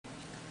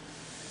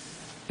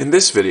In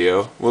this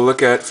video, we'll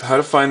look at how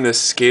to find the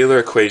scalar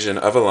equation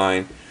of a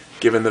line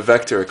given the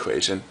vector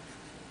equation.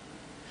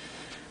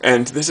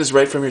 And this is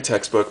right from your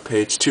textbook,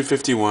 page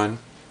 251,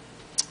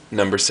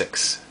 number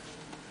 6.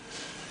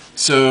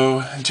 So,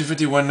 in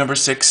 251, number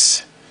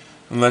 6,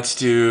 let's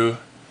do,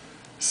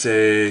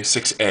 say,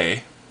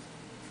 6a.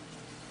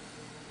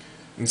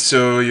 And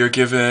so you're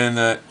given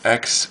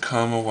x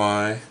comma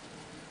y.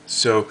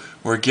 So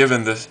we're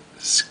given the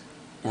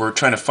we're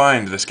trying to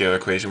find the scalar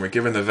equation. We're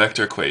given the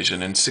vector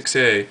equation. In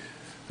 6a,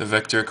 the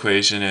vector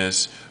equation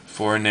is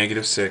 4,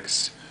 negative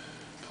 6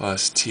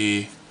 plus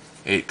t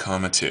 8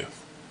 comma 2.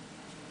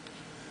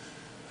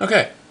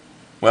 Okay,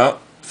 well,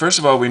 first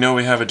of all, we know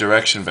we have a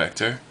direction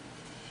vector.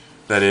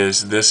 That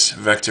is, this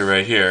vector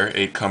right here,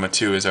 8 comma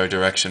 2, is our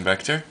direction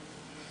vector.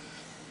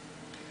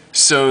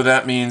 So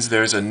that means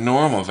there's a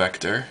normal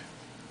vector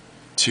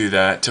to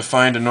that. To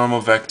find a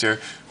normal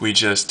vector, we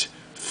just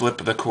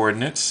flip the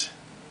coordinates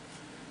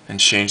and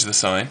change the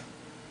sign.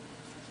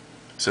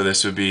 So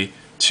this would be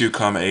 2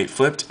 comma 8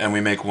 flipped, and we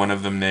make one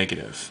of them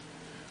negative.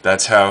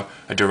 That's how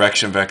a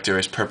direction vector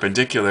is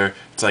perpendicular.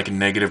 It's like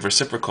negative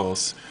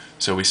reciprocals.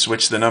 So we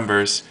switch the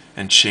numbers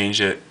and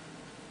change it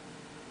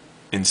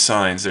in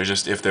signs. They're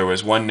just, if there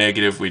was one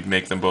negative, we'd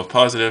make them both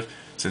positive.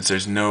 Since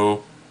there's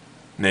no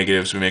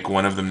negatives, we make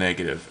one of them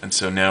negative. And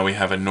so now we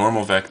have a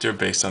normal vector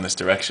based on this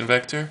direction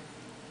vector.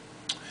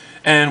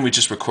 And we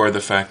just record the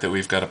fact that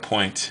we've got a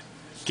point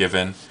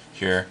given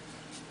here.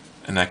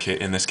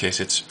 In this case,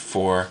 it's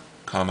 4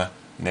 comma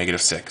negative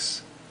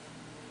 6.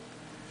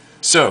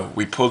 So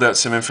we pulled out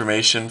some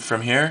information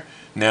from here.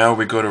 Now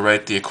we go to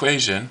write the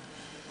equation.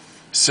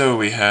 So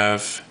we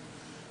have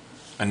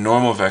a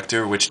normal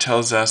vector, which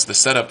tells us the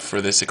setup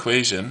for this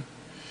equation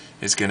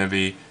is going to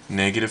be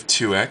negative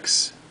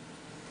 2x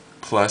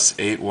plus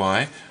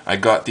 8y. I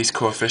got these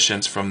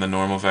coefficients from the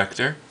normal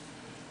vector.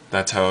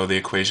 That's how the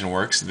equation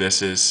works.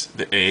 This is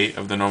the a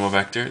of the normal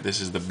vector. This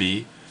is the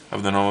b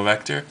of the normal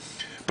vector.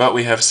 But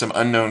we have some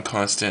unknown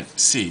constant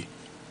c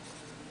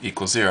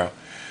equals 0.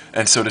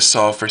 And so to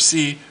solve for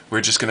c, we're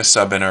just going to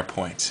sub in our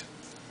point.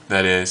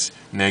 That is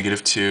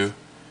negative 2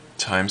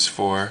 times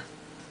 4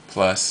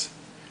 plus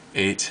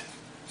 8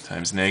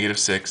 times negative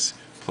 6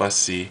 plus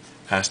c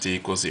has to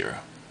equal 0.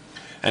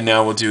 And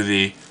now we'll do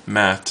the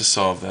math to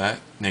solve that.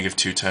 Negative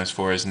 2 times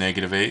 4 is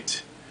negative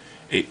 8.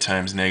 8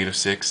 times negative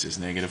 6 is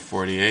negative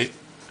 48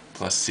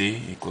 plus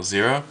c equals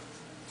 0.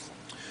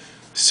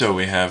 So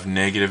we have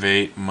negative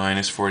 8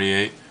 minus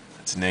 48,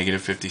 that's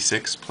negative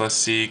 56 plus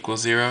c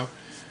equals 0.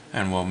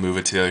 And we'll move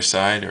it to the other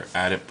side, or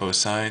add it both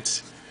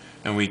sides.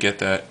 And we get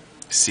that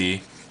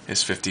c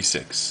is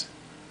 56.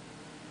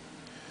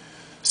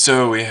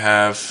 So we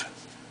have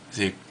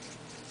the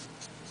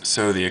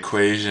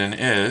equation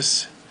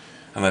is,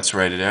 and let's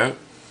write it out,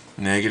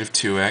 negative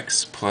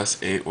 2x plus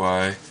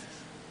 8y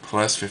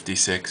plus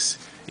 56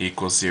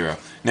 equals 0.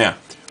 Now,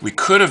 we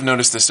could have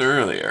noticed this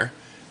earlier.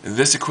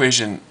 This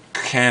equation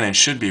can and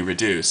should be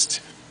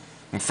reduced.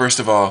 And first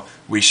of all,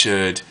 we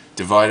should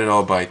divide it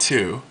all by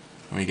 2.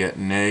 And we get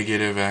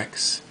negative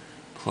x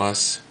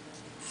plus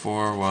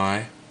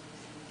 4y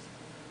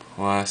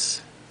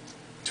plus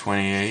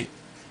 28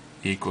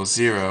 equals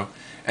 0.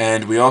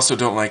 And we also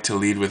don't like to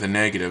lead with a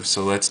negative,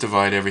 so let's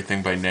divide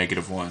everything by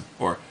negative 1,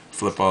 or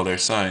flip all their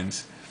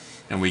signs.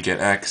 And we get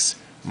x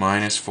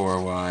minus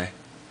 4y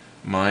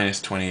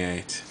minus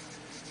 28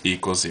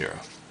 equals 0.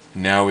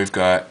 Now we've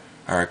got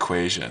our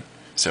equation.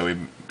 So we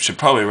should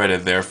probably write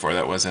it therefore.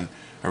 That wasn't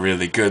a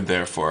really good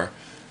therefore.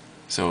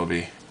 So we'll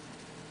be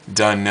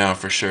done now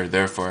for sure.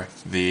 Therefore,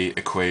 the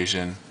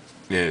equation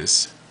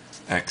is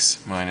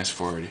x minus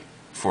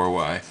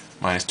 4y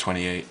minus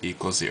 28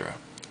 equals 0.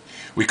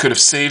 We could have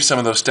saved some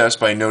of those steps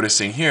by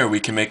noticing here we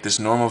can make this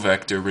normal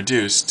vector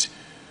reduced.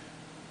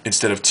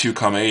 Instead of 2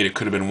 comma 8, it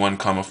could have been 1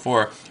 comma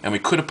 4, and we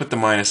could have put the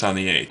minus on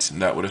the 8,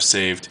 and that would have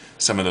saved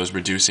some of those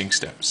reducing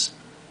steps.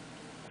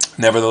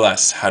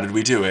 Nevertheless, how did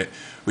we do it?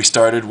 We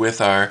started with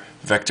our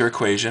vector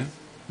equation,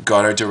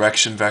 got our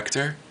direction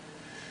vector,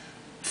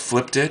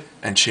 flipped it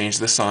and changed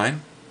the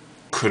sign.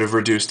 Could have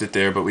reduced it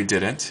there, but we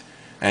didn't,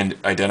 and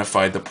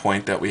identified the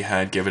point that we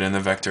had given in the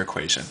vector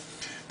equation.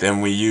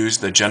 Then we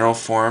used the general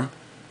form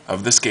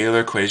of the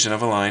scalar equation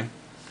of a line.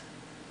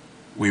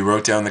 We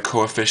wrote down the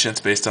coefficients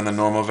based on the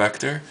normal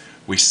vector.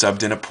 We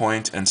subbed in a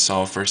point and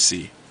solved for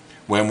c.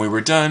 When we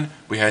were done,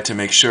 we had to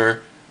make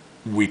sure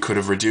we could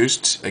have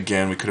reduced.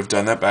 Again, we could have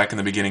done that back in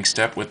the beginning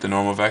step with the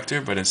normal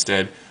vector, but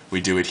instead we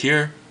do it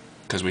here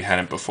because we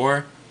hadn't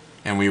before,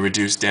 and we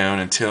reduce down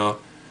until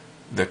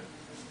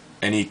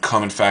any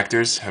common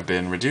factors have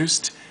been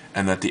reduced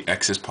and that the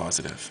x is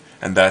positive.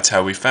 And that's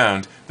how we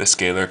found the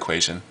scalar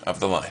equation of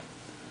the line.